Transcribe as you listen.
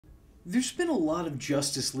There's been a lot of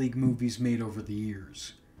Justice League movies made over the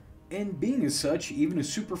years, and being as such, even a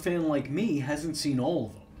superfan like me hasn't seen all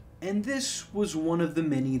of them. And this was one of the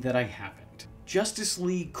many that I haven't. Justice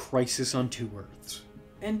League Crisis on Two Earths.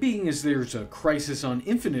 And being as there's a Crisis on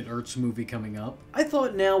Infinite Earths movie coming up, I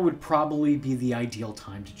thought now would probably be the ideal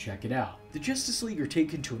time to check it out. The Justice League are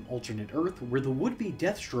taken to an alternate Earth where the would-be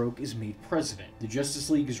Deathstroke is made president. The Justice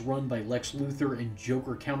League is run by Lex Luthor and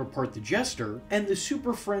Joker counterpart the Jester, and the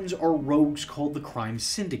Super Friends are rogues called the Crime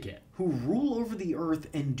Syndicate, who rule over the Earth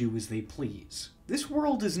and do as they please. This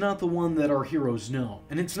world is not the one that our heroes know,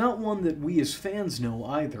 and it's not one that we as fans know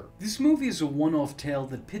either. This movie is a one-off tale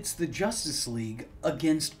that pits the Justice League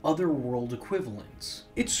against other world equivalents.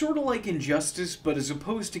 It's sorta like Injustice, but as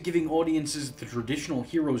opposed to giving audiences the traditional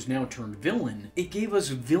heroes now turned villain, it gave us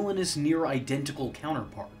villainous near-identical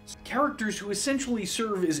counterparts. Characters who essentially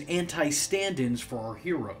serve as anti-stand-ins for our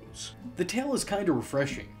heroes. The tale is kinda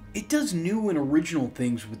refreshing. It does new and original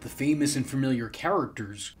things with the famous and familiar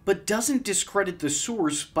characters, but doesn't discredit the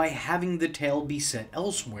source by having the tale be set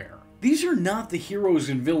elsewhere. These are not the heroes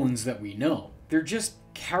and villains that we know. They're just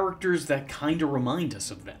characters that kinda remind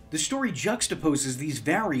us of them. The story juxtaposes these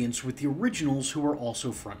variants with the originals who are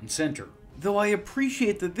also front and center. Though I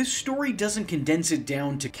appreciate that this story doesn't condense it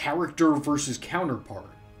down to character versus counterpart.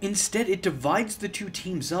 Instead, it divides the two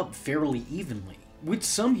teams up fairly evenly, with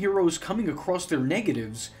some heroes coming across their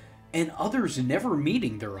negatives and others never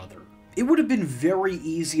meeting their other. It would have been very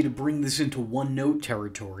easy to bring this into one-note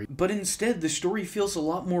territory, but instead the story feels a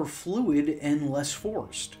lot more fluid and less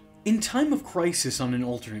forced. In time of crisis on an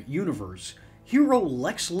alternate universe, hero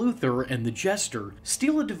Lex Luthor and the Jester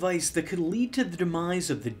steal a device that could lead to the demise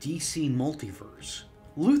of the DC multiverse.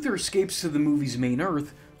 Luthor escapes to the movie's main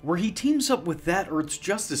Earth, where he teams up with that Earth's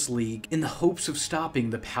Justice League in the hopes of stopping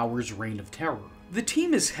the Power's reign of terror. The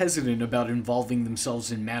team is hesitant about involving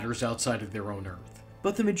themselves in matters outside of their own Earth,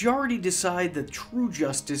 but the majority decide that true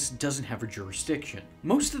justice doesn't have a jurisdiction.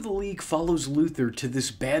 Most of the League follows Luthor to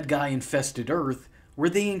this bad guy-infested Earth, where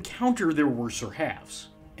they encounter their worser halves.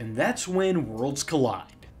 And that's when worlds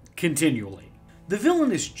collide. Continually. The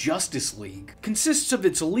villainous Justice League consists of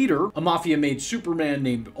its leader, a mafia-made Superman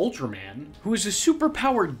named Ultraman, who is a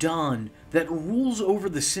superpowered Don that rules over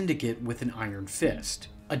the Syndicate with an iron fist.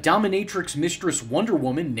 A dominatrix mistress Wonder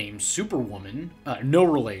Woman named Superwoman, no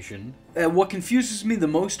relation. What confuses me the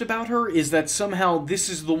most about her is that somehow this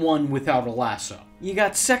is the one without a lasso. You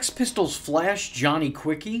got Sex Pistols Flash Johnny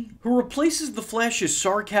Quickie, who replaces the Flash's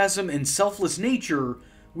sarcasm and selfless nature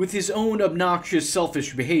with his own obnoxious,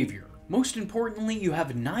 selfish behavior. Most importantly, you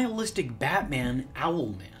have nihilistic Batman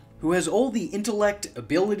Owlman, who has all the intellect,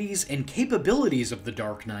 abilities, and capabilities of the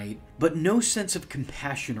Dark Knight, but no sense of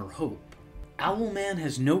compassion or hope. Owlman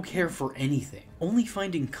has no care for anything, only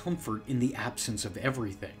finding comfort in the absence of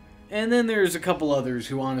everything. And then there's a couple others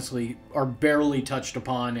who honestly are barely touched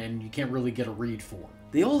upon and you can't really get a read for.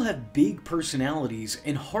 They all have big personalities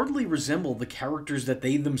and hardly resemble the characters that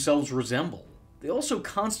they themselves resemble. They also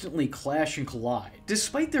constantly clash and collide.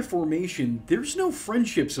 Despite their formation, there's no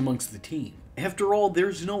friendships amongst the team. After all,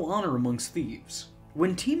 there's no honor amongst thieves.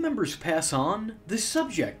 When team members pass on, the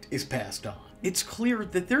subject is passed on. It's clear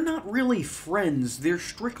that they're not really friends, they're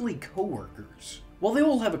strictly co-workers. While they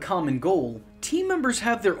all have a common goal, team members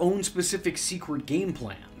have their own specific secret game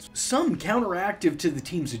plans, some counteractive to the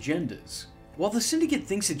team's agendas. While the Syndicate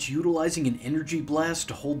thinks it's utilizing an energy blast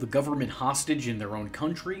to hold the government hostage in their own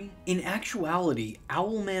country, in actuality,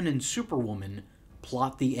 Owlman and Superwoman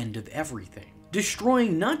plot the end of everything,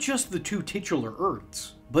 destroying not just the two titular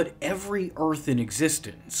Earths, but every Earth in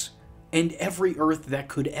existence, and every Earth that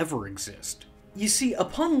could ever exist. You see,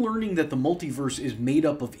 upon learning that the multiverse is made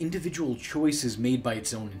up of individual choices made by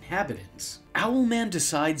its own inhabitants, Owlman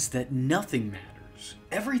decides that nothing matters.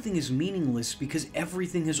 Everything is meaningless because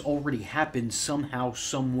everything has already happened somehow,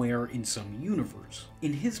 somewhere, in some universe.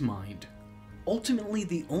 In his mind, ultimately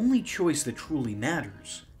the only choice that truly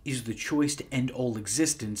matters is the choice to end all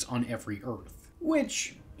existence on every Earth.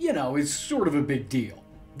 Which, you know, is sort of a big deal.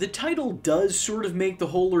 The title does sort of make the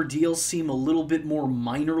whole ordeal seem a little bit more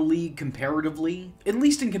minor league comparatively, at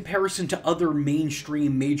least in comparison to other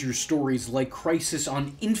mainstream major stories like Crisis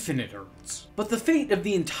on Infinite Earths. But the fate of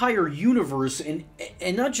the entire universe, and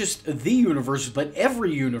not just the universe, but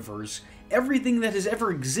every universe, everything that has ever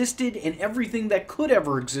existed and everything that could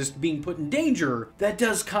ever exist being put in danger, that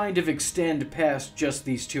does kind of extend past just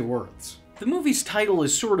these two Earths. The movie's title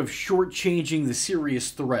is sort of shortchanging the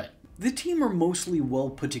serious threat. The team are mostly well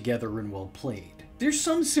put together and well played. There's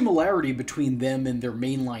some similarity between them and their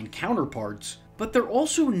mainline counterparts, but they're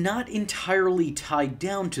also not entirely tied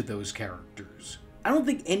down to those characters. I don't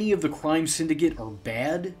think any of the crime syndicate are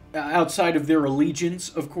bad, outside of their allegiance,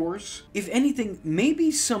 of course. If anything,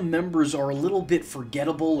 maybe some members are a little bit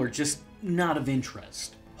forgettable or just not of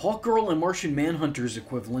interest. Hawkgirl and Martian Manhunter's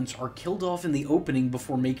equivalents are killed off in the opening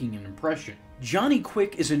before making an impression. Johnny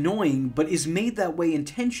Quick is annoying, but is made that way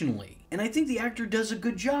intentionally, and I think the actor does a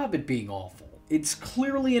good job at being awful. It's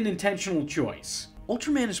clearly an intentional choice.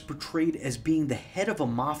 Ultraman is portrayed as being the head of a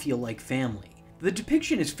mafia-like family. The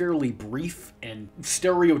depiction is fairly brief and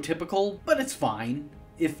stereotypical, but it's fine,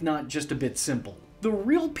 if not just a bit simple. The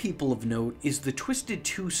real people of note is the twisted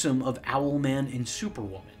twosome of Owlman and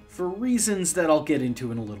Superwoman, for reasons that I'll get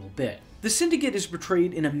into in a little bit. The Syndicate is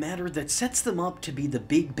portrayed in a manner that sets them up to be the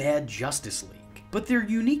big bad Justice League, but their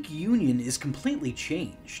unique union is completely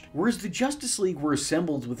changed. Whereas the Justice League were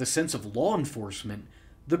assembled with a sense of law enforcement,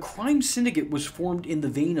 the crime syndicate was formed in the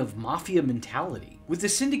vein of mafia mentality, with the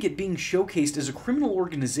syndicate being showcased as a criminal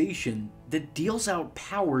organization that deals out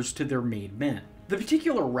powers to their made men. The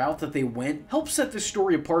particular route that they went helps set this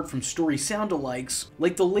story apart from story sound-alikes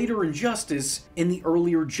like the later Injustice and the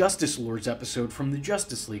earlier Justice Lords episode from the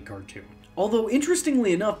Justice League cartoon. Although,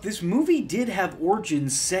 interestingly enough, this movie did have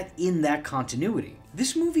origins set in that continuity.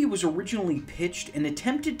 This movie was originally pitched and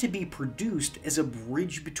attempted to be produced as a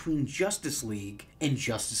bridge between Justice League and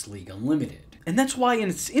Justice League Unlimited. And that's why in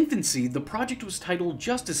its infancy, the project was titled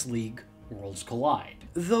Justice League Worlds Collide,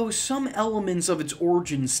 though some elements of its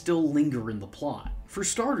origins still linger in the plot. For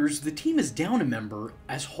starters, the team is down a member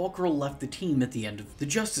as Hawkgirl left the team at the end of the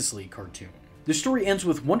Justice League cartoon. The story ends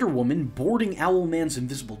with Wonder Woman boarding Owlman's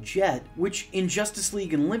invisible jet, which in Justice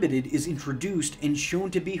League Unlimited is introduced and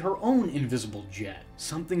shown to be her own invisible jet,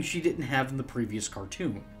 something she didn't have in the previous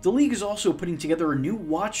cartoon. The League is also putting together a new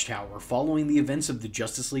watchtower following the events of the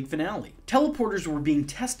Justice League finale. Teleporters were being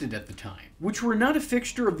tested at the time, which were not a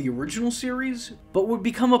fixture of the original series, but would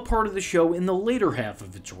become a part of the show in the later half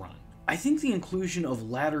of its run. I think the inclusion of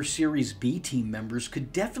latter Series B team members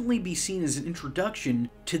could definitely be seen as an introduction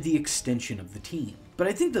to the extension of the team. But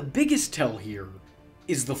I think the biggest tell here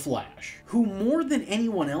is the Flash, who more than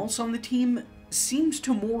anyone else on the team seems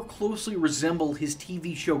to more closely resemble his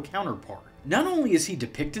TV show counterpart. Not only is he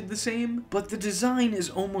depicted the same, but the design is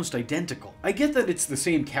almost identical. I get that it's the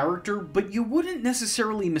same character, but you wouldn't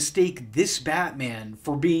necessarily mistake this Batman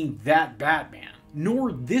for being that Batman,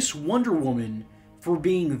 nor this Wonder Woman for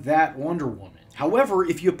being that Wonder Woman. However,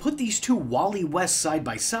 if you put these two Wally West side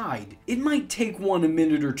by side, it might take one a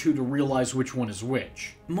minute or two to realize which one is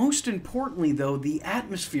which. Most importantly though, the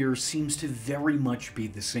atmosphere seems to very much be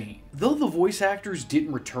the same. Though the voice actors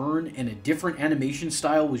didn't return and a different animation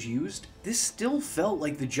style was used, this still felt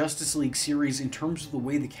like the Justice League series in terms of the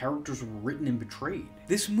way the characters were written and portrayed.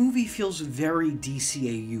 This movie feels very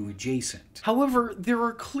DCAU adjacent. However, there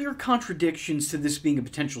are clear contradictions to this being a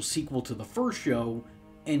potential sequel to the first show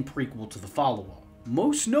and prequel to the follow-up.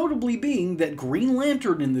 Most notably being that Green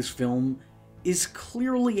Lantern in this film is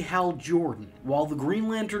clearly Hal Jordan, while the Green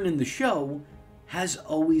Lantern in the show has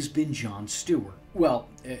always been John Stewart. Well,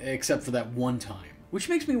 except for that one time. Which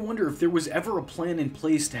makes me wonder if there was ever a plan in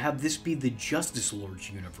place to have this be the Justice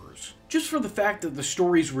Lords universe, just for the fact that the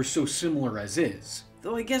stories were so similar as is.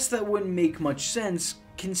 Though I guess that wouldn't make much sense,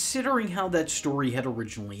 considering how that story had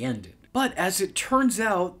originally ended. But as it turns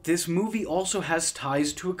out, this movie also has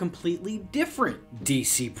ties to a completely different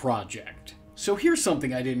DC project. So here's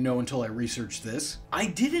something I didn't know until I researched this. I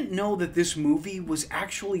didn't know that this movie was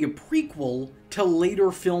actually a prequel to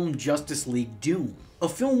later filmed Justice League Doom, a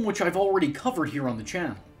film which I've already covered here on the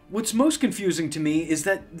channel. What's most confusing to me is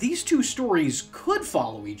that these two stories could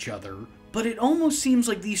follow each other, but it almost seems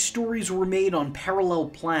like these stories were made on parallel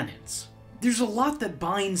planets. There's a lot that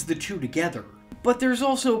binds the two together, but there's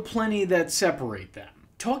also plenty that separate them.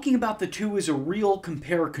 Talking about the two is a real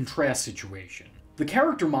compare-contrast situation. The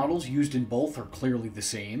character models used in both are clearly the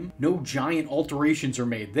same, no giant alterations are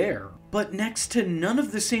made there, but next to none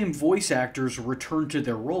of the same voice actors return to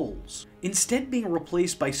their roles, instead being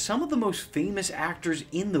replaced by some of the most famous actors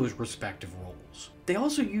in those respective roles. They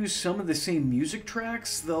also use some of the same music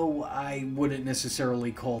tracks, though I wouldn't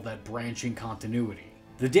necessarily call that branching continuity.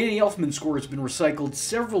 The Danny Elfman score has been recycled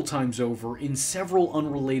several times over in several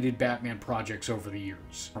unrelated Batman projects over the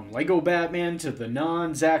years, from Lego Batman to the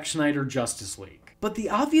non-Zack Snyder Justice League. But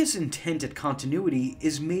the obvious intent at continuity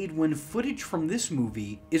is made when footage from this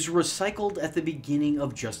movie is recycled at the beginning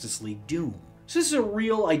of Justice League Doom. So this is a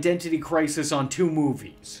real identity crisis on two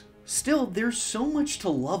movies. Still, there's so much to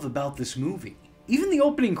love about this movie. Even the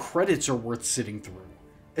opening credits are worth sitting through,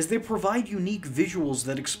 as they provide unique visuals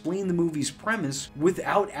that explain the movie's premise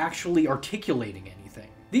without actually articulating anything.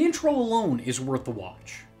 The intro alone is worth the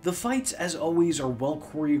watch. The fights, as always, are well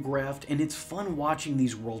choreographed, and it's fun watching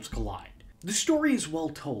these worlds collide. The story is well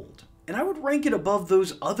told, and I would rank it above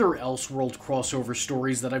those other Elseworld crossover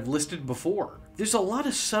stories that I've listed before. There's a lot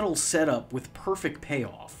of subtle setup with perfect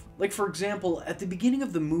payoff. Like, for example, at the beginning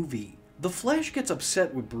of the movie, the Flash gets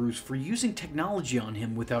upset with Bruce for using technology on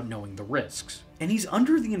him without knowing the risks. And he's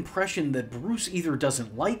under the impression that Bruce either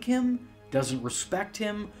doesn't like him, doesn't respect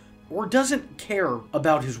him, or doesn't care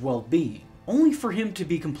about his well-being. Only for him to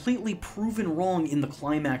be completely proven wrong in the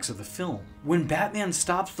climax of the film, when Batman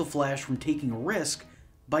stops the Flash from taking a risk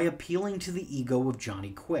by appealing to the ego of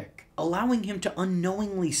Johnny Quick, allowing him to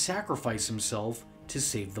unknowingly sacrifice himself to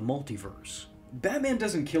save the multiverse. Batman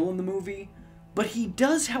doesn't kill in the movie, but he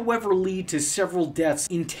does, however, lead to several deaths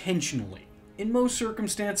intentionally. In most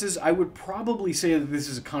circumstances, I would probably say that this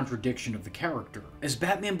is a contradiction of the character, as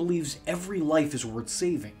Batman believes every life is worth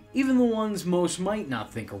saving, even the ones most might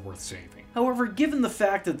not think are worth saving. However, given the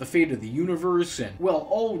fact that the fate of the universe, and, well,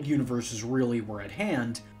 all universes really were at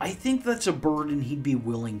hand, I think that's a burden he'd be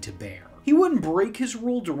willing to bear. He wouldn't break his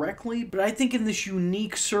rule directly, but I think in this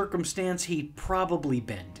unique circumstance he'd probably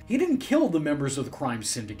bend. He didn't kill the members of the crime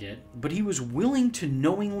syndicate, but he was willing to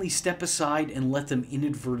knowingly step aside and let them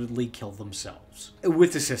inadvertently kill themselves,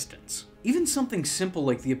 with assistance. Even something simple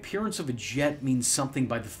like the appearance of a jet means something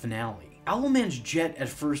by the finale. Owlman's jet at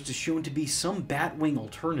first is shown to be some Batwing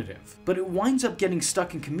alternative, but it winds up getting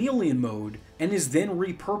stuck in chameleon mode and is then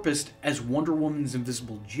repurposed as Wonder Woman's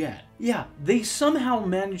invisible jet. Yeah, they somehow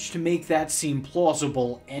managed to make that seem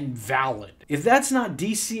plausible and valid. If that's not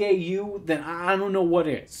DCAU, then I don't know what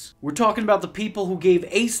is. We're talking about the people who gave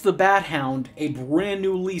Ace the Bat Hound a brand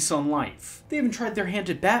new lease on life. They even tried their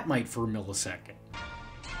hand at Batmite for a millisecond.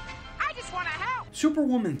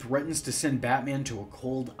 Superwoman threatens to send Batman to a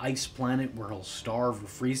cold ice planet where he'll starve or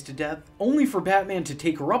freeze to death, only for Batman to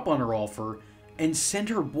take her up on her offer and send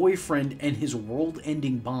her boyfriend and his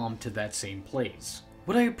world-ending bomb to that same place.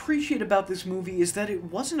 What I appreciate about this movie is that it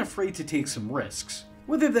wasn't afraid to take some risks,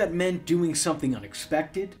 whether that meant doing something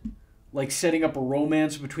unexpected, like setting up a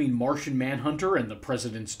romance between Martian Manhunter and the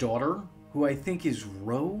President's daughter, who I think is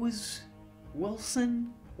Rose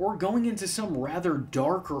Wilson? Or going into some rather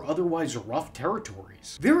dark or otherwise rough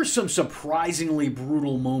territories. There are some surprisingly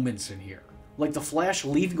brutal moments in here, like the Flash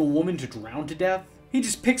leaving a woman to drown to death. He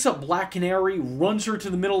just picks up Black Canary, runs her to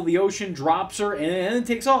the middle of the ocean, drops her, and then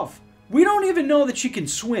takes off. We don't even know that she can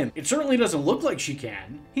swim. It certainly doesn't look like she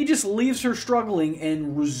can. He just leaves her struggling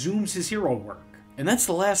and resumes his hero work. And that's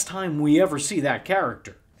the last time we ever see that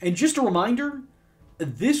character. And just a reminder,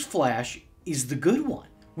 this Flash is the good one.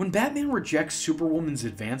 When Batman rejects Superwoman's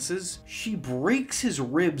advances, she breaks his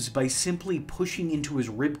ribs by simply pushing into his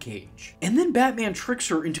ribcage. And then Batman tricks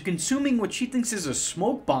her into consuming what she thinks is a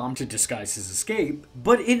smoke bomb to disguise his escape,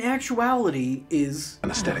 but in actuality is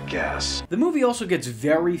anesthetic gas. The movie also gets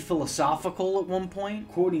very philosophical at one point,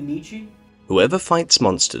 quoting Nietzsche. Whoever fights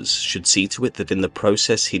monsters should see to it that in the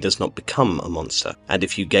process he does not become a monster, and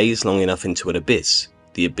if you gaze long enough into an abyss,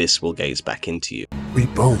 the abyss will gaze back into you. We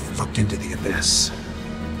both looked into the abyss.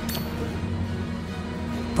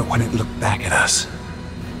 But when it looked back at us,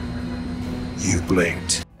 you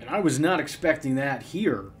blinked. And I was not expecting that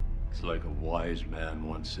here. It's like a wise man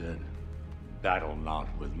once said, battle not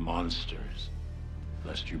with monsters,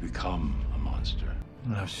 lest you become a monster.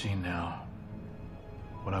 And I've seen now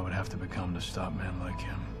what I would have to become to stop men like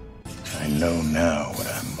him. I know now what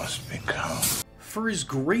I must become. For as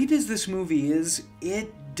great as this movie is,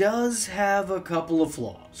 it does have a couple of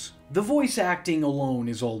flaws. The voice acting alone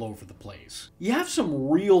is all over the place. You have some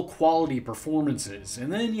real quality performances,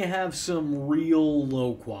 and then you have some real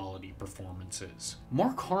low quality performances.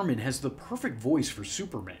 Mark Harmon has the perfect voice for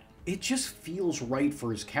Superman. It just feels right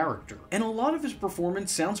for his character, and a lot of his performance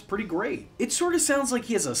sounds pretty great. It sort of sounds like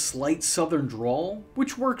he has a slight southern drawl,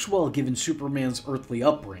 which works well given Superman's earthly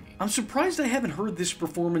upbringing. I'm surprised I haven't heard this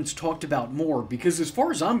performance talked about more, because as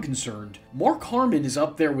far as I'm concerned, Mark Harmon is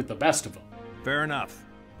up there with the best of them. Fair enough,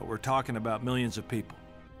 but we're talking about millions of people.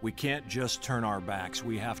 We can't just turn our backs,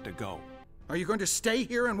 we have to go. Are you going to stay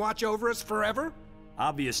here and watch over us forever?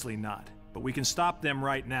 Obviously not, but we can stop them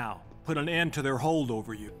right now. Put an end to their hold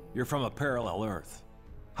over you. You're from a parallel Earth.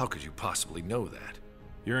 How could you possibly know that?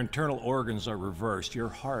 Your internal organs are reversed. Your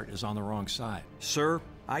heart is on the wrong side. Sir,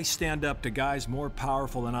 I stand up to guys more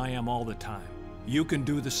powerful than I am all the time. You can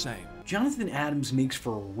do the same. Jonathan Adams makes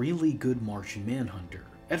for a really good Martian Manhunter.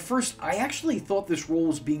 At first, I actually thought this role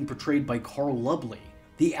was being portrayed by Carl Lubley,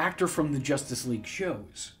 the actor from the Justice League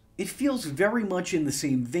shows. It feels very much in the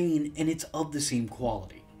same vein, and it's of the same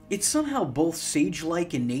quality. It's somehow both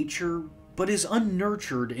sage-like in nature, but is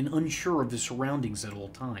unnurtured and unsure of his surroundings at all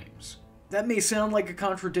times. That may sound like a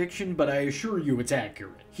contradiction, but I assure you it's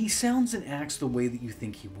accurate. He sounds and acts the way that you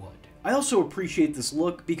think he would. I also appreciate this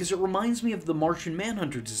look because it reminds me of the Martian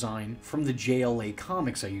Manhunter design from the JLA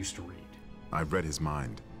comics I used to read. I've read his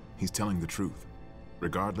mind. He's telling the truth.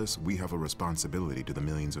 Regardless, we have a responsibility to the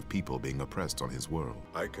millions of people being oppressed on his world.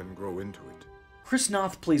 I can grow into it. Chris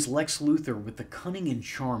Noth plays Lex Luthor with the cunning and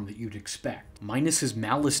charm that you'd expect, minus his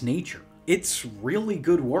malice nature. It's really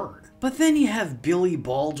good work. But then you have Billy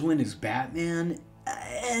Baldwin as Batman,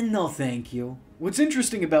 and no thank you. What's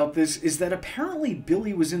interesting about this is that apparently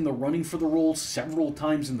Billy was in the running for the role several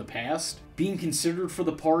times in the past, being considered for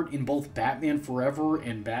the part in both Batman Forever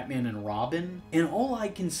and Batman and Robin, and all I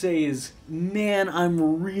can say is, man,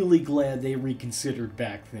 I'm really glad they reconsidered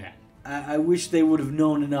back then. I wish they would have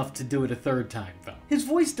known enough to do it a third time, though. His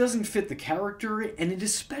voice doesn't fit the character, and it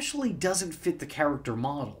especially doesn't fit the character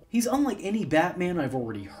model. He's unlike any Batman I've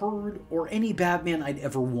already heard, or any Batman I'd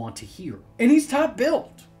ever want to hear. And he's top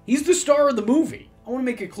billed. He's the star of the movie. I want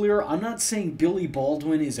to make it clear, I'm not saying Billy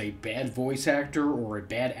Baldwin is a bad voice actor or a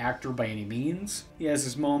bad actor by any means. He has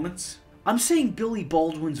his moments. I'm saying Billy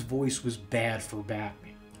Baldwin's voice was bad for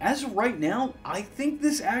Batman. As of right now, I think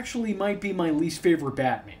this actually might be my least favorite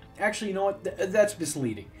Batman. Actually, you know what? That's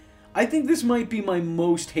misleading. I think this might be my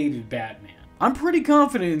most hated Batman. I'm pretty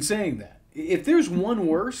confident in saying that. If there's one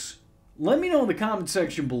worse, let me know in the comment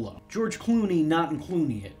section below. George Clooney not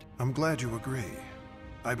including it. I'm glad you agree.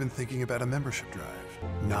 I've been thinking about a membership drive.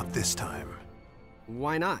 Not this time.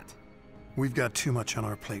 Why not? We've got too much on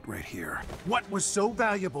our plate right here. What was so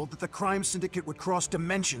valuable that the crime syndicate would cross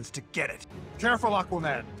dimensions to get it? Careful,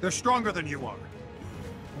 Aquaman. They're stronger than you are.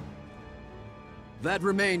 That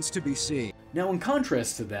remains to be seen. Now, in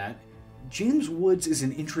contrast to that, James Woods is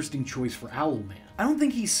an interesting choice for Owlman. I don't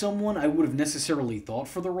think he's someone I would have necessarily thought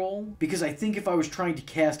for the role, because I think if I was trying to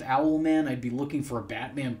cast Owlman, I'd be looking for a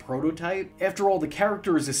Batman prototype. After all, the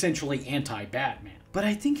character is essentially anti-Batman. But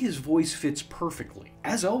I think his voice fits perfectly.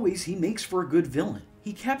 As always, he makes for a good villain.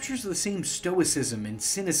 He captures the same stoicism and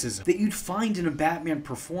cynicism that you'd find in a Batman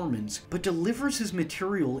performance, but delivers his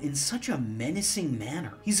material in such a menacing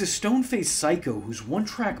manner. He's a stone-faced psycho whose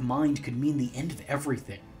one-track mind could mean the end of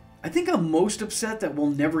everything. I think I'm most upset that we'll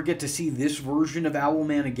never get to see this version of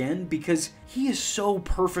Owlman again because he is so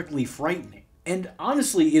perfectly frightening, and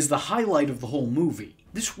honestly is the highlight of the whole movie.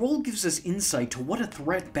 This role gives us insight to what a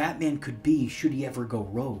threat Batman could be should he ever go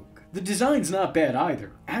rogue. The design's not bad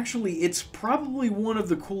either. Actually, it's probably one of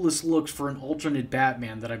the coolest looks for an alternate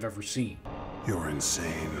Batman that I've ever seen. You're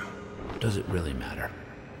insane. Does it really matter?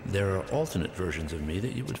 There are alternate versions of me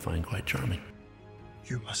that you would find quite charming.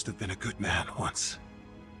 You must have been a good man once.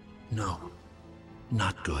 No,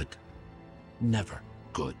 not good. Never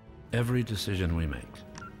good. Every decision we make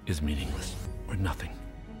is meaningless, or nothing.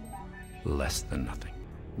 Less than nothing.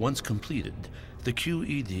 Once completed, the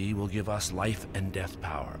QED will give us life and death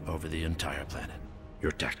power over the entire planet.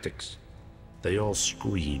 Your tactics, they all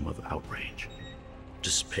scream of outrage,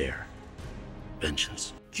 despair,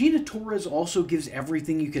 vengeance. Gina Torres also gives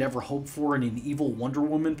everything you could ever hope for in an evil Wonder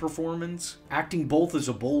Woman performance, acting both as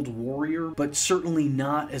a bold warrior, but certainly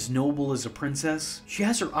not as noble as a princess. She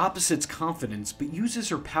has her opposite's confidence, but uses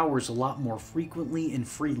her powers a lot more frequently and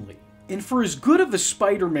freely. And for as good of a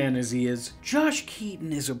Spider-Man as he is, Josh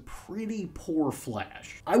Keaton is a pretty poor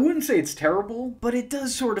Flash. I wouldn't say it's terrible, but it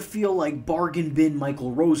does sort of feel like bargain bin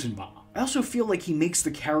Michael Rosenbaum. I also feel like he makes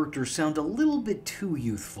the character sound a little bit too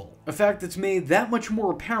youthful, a fact that's made that much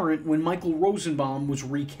more apparent when Michael Rosenbaum was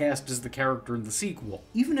recast as the character in the sequel.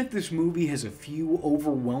 Even if this movie has a few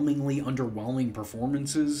overwhelmingly underwhelming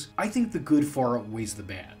performances, I think the good far outweighs the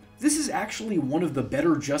bad. This is actually one of the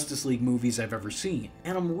better Justice League movies I've ever seen,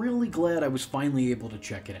 and I'm really glad I was finally able to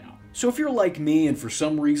check it out. So if you're like me and for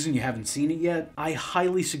some reason you haven't seen it yet, I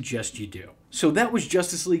highly suggest you do. So that was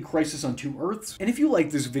Justice League Crisis on Two Earths, and if you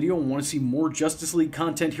like this video and want to see more Justice League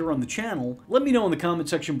content here on the channel, let me know in the comment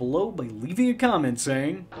section below by leaving a comment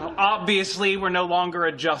saying, well, obviously we're no longer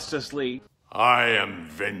a Justice League. I am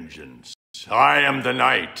vengeance. I am the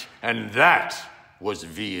night, and that was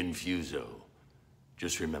V Infuso.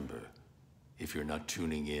 Just remember, if you're not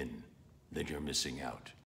tuning in, then you're missing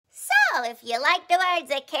out. So, if you like the words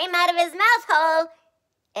that came out of his mouth hole,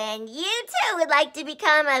 and you too would like to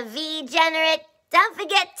become a V-generate, don't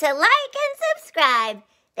forget to like and subscribe.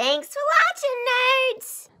 Thanks for watching,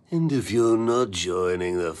 nerds! And if you're not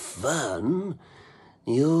joining the fun,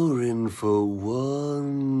 you're in for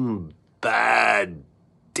one bad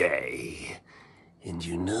day. And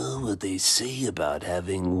you know what they say about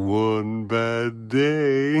having one bad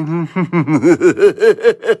day?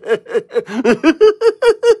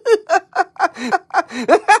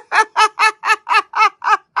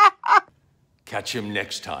 Catch him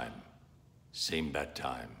next time. Same bat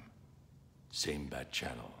time. Same bat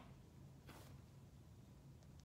channel.